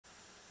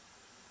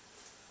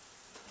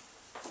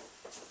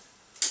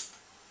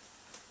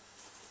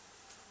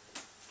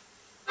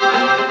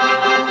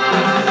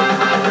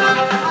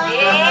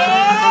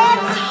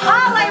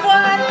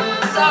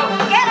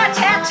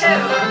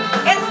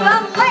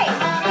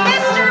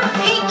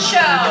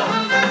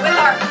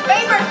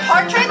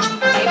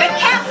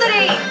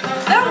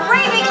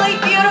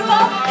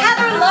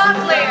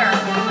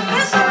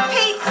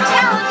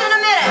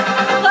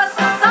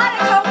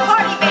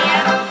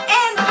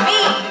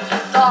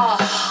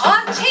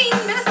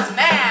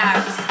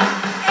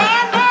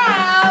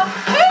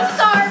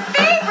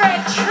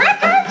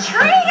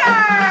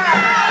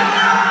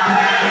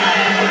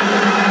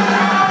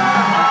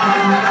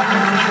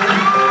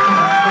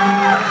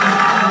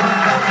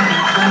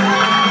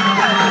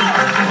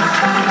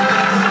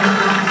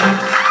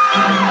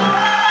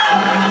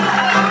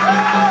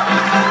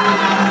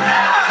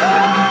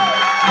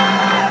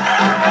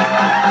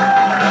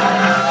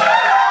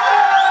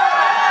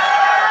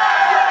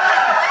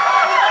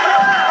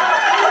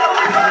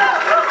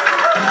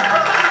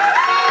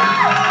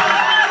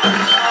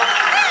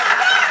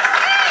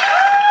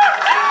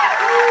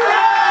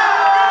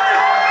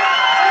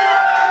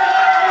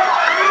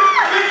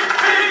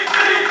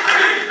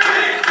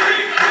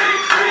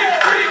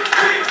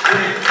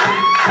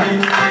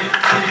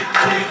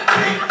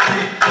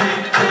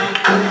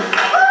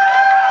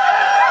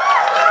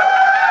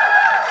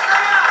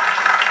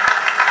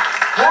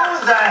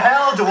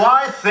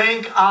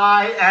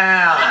I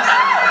am.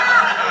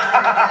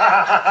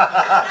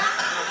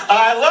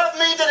 I love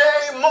me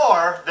today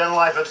more than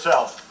life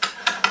itself.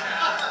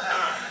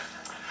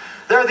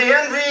 They're the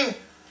envy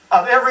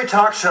of every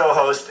talk show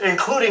host,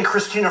 including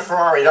Christina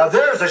Ferrari. Now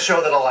there's a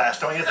show that'll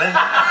last, don't you think?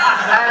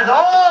 And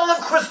all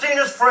of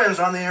Christina's friends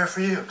on the air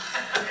for you.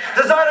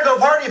 The Zydeco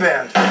Party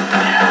Band.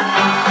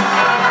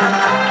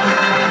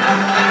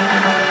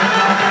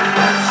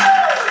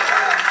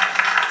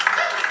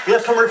 We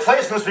have some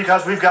replacements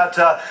because we've got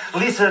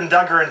Lisa and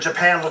Doug are in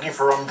Japan looking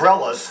for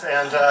umbrellas.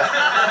 And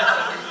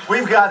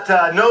we've got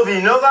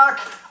Novi Novak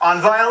on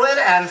violin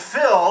and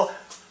Phil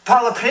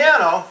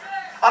Palapiano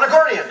on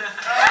accordion.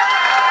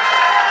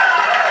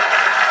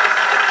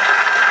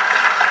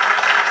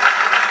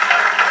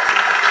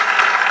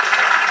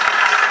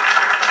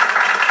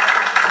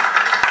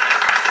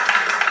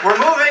 We're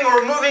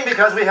moving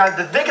because we had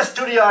the biggest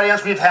studio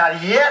audience we've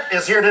had yet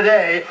is here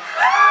today.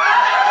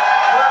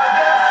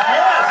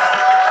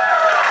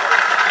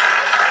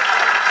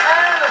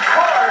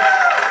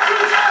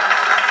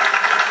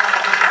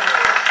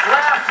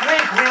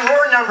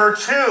 Number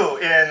 2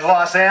 in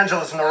Los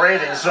Angeles in the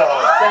ratings, so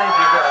thank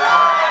you very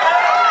much.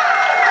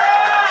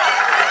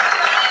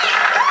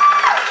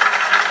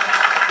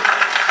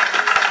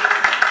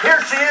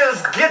 Here she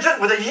is, Gidget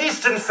with a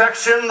yeast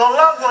infection, the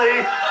lovely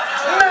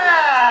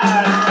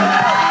Mad.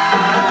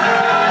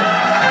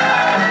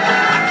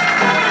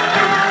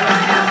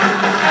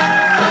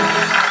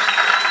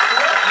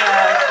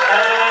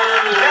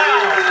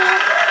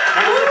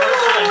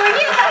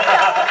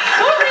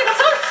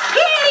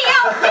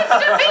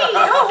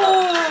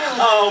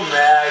 Oh,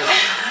 Mag,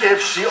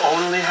 if she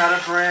only had a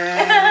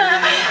brain.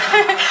 I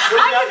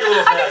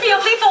can be a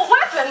lethal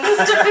weapon,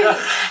 Mr. Beach.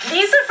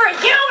 These are for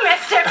you,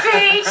 Mr.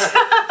 Beach.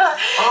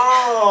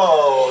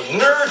 Oh,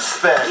 nerd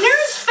specs.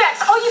 Nerd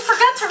specs. Oh, you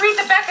forgot to read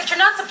the back that you're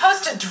not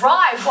supposed to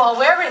drive while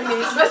wearing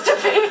these, Mr.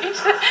 Beach.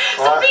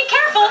 So be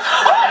careful.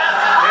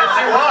 Can't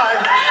see why.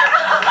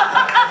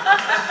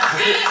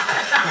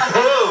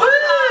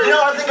 You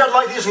know, I think I'd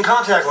like these in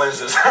contact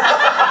lenses. Take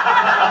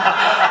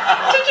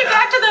you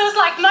back to those,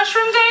 like,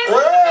 mushroom days?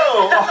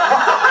 Whoa!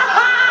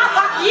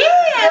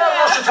 Yeah!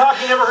 Yeah, once you're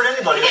talking, you never hurt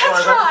anybody.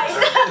 That's right.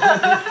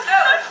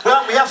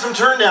 Well, we have some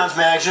turn downs,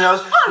 Mags, you know.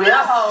 Oh, we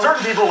have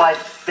certain people like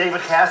David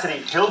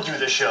Cassidy, he'll do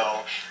the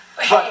show.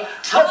 But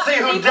let's see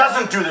who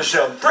doesn't do the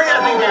show. Bring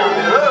that thing down.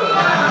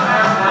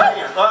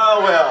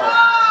 Oh,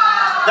 well.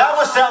 That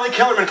was Sally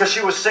Kellerman because she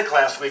was sick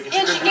last week. And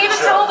she gave it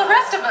to all the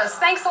rest of us.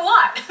 Thanks a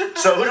lot.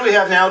 So who do we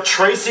have now?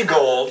 Tracy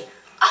Gold.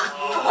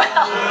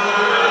 Well.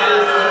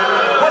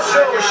 What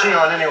show is she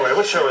on anyway?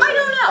 What show is it? I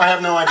don't know. I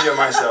have no idea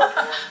myself.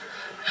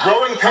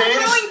 Growing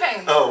Pains? Growing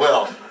Pains. Oh,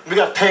 well. We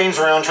got pains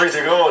around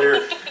Tracy Gold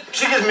here.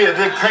 She gives me a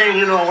big pain,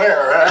 you know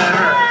where.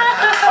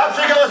 Up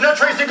she goes. No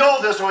Tracy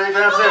Gold this week.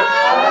 That's it.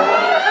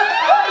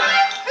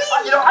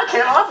 You know, I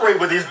can't operate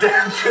with these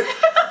damn things.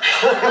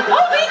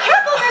 Oh, be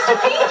careful, Mr.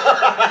 Pete.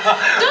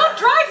 Don't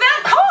drive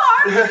that car.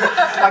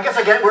 I guess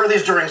I can't wear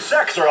these during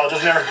sex or I'll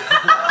just never...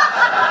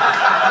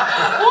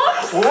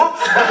 Whoops.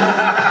 Whoops.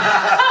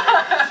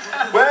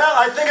 Well,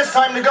 I think it's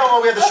time to go.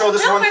 Oh, we have to show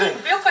this one thing.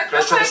 Real quick.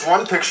 Let's show this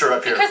one picture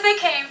up here. Because they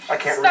came, I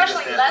can't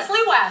especially read this,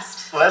 Leslie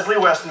West. Leslie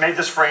West made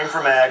this frame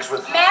for Mags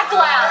with... Matt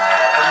Glass.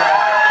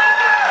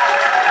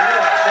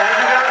 Thank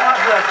you very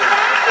much, Leslie.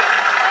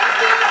 Thank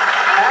you.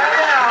 And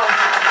now,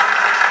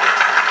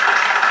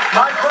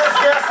 my first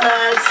guest,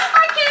 Mags.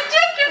 I can't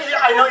take it.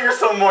 I know you're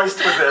so moist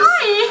with this.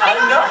 Hi. I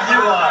know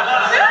you are.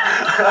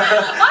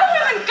 I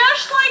haven't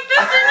gushed like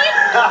this in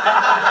years.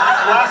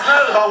 Last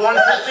night about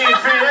 1:15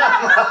 p.m.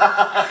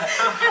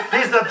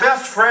 He's the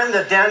best friend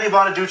that Danny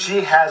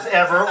Bonaducci has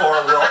ever or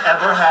will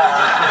ever have.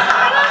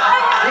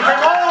 He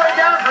came all the way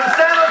down from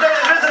San Jose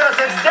to visit us.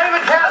 It's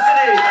David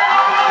Cassidy.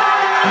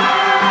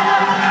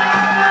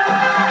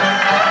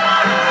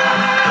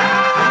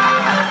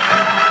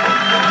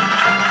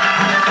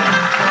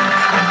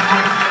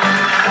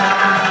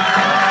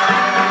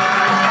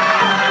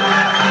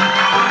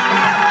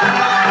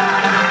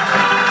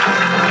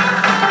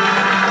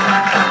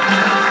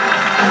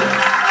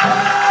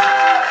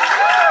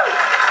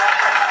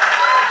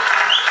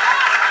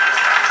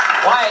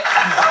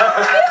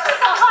 This is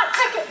a hot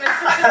ticket,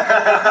 Mr.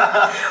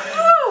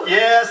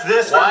 Yes,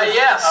 this Why,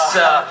 yes.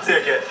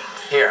 ticket.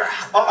 Here.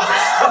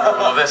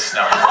 Oh, this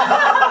no.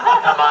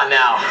 Come on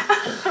now.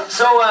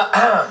 So,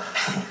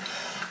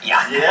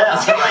 yeah.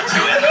 Let's get right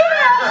to it.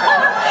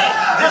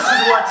 This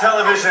is what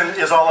television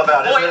is all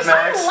about, isn't it,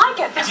 Max? I like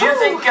it. Do you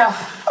think,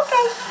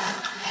 Okay.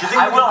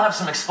 I will have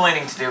some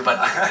explaining to do, but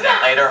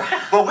later.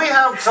 Well, we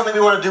have something we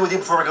want to do with you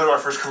before we go to our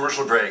first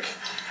commercial break.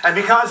 And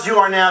because you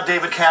are now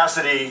David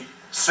Cassidy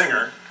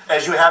singer,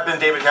 as you have been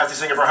David Cassidy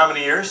singer for how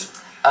many years?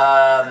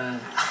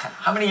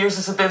 How many years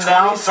has it been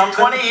now?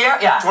 20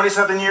 years? Yeah.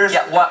 20-something years?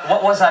 Yeah,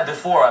 what was I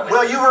before I was?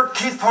 Well, you were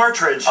Keith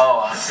Partridge,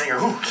 the singer.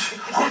 This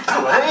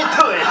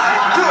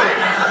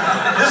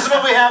is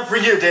what we have for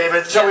you,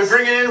 David. Shall we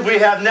bring it in? We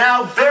have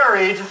now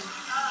buried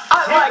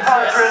Keith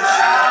Partridge.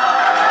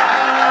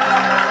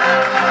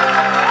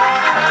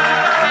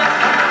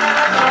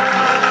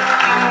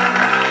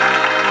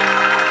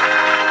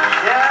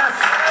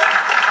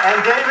 And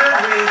David,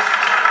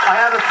 I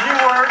have a few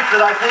words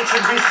that I think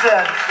should be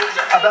said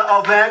about,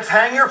 oh, Mags,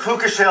 hang your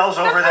puka shells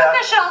over that.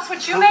 Puka shells,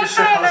 which you made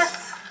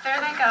famous. There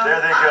they go.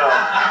 There they go.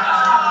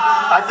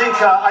 I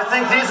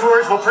think these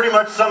words will pretty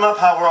much sum up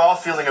how we're all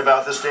feeling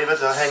about this, David.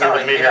 So hang in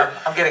with me here.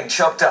 I'm getting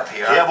choked up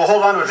here. Yeah, well,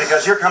 hold on to it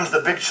because here comes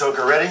the big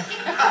choker. Ready?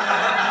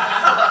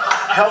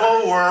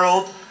 Hello,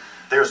 world.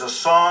 There's a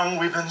song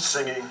we've been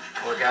singing.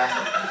 Poor guy.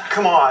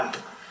 Come on,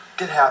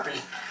 get happy.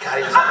 God,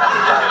 he was a happy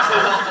guy,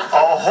 too.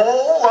 A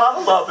whole lot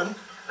of loving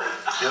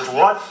is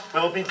what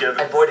will be given.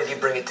 And boy, did he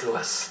bring it to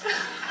us.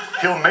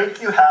 He'll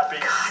make you happy.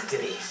 God,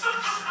 did he?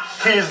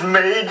 He's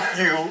made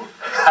you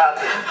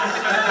happy.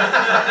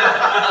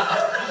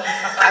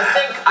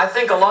 I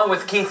think along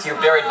with Keith, you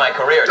buried my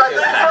career, too. I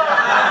think so.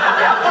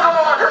 Yeah. Put on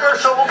a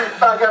commercial. We'll be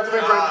back after we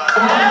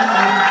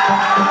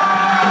break.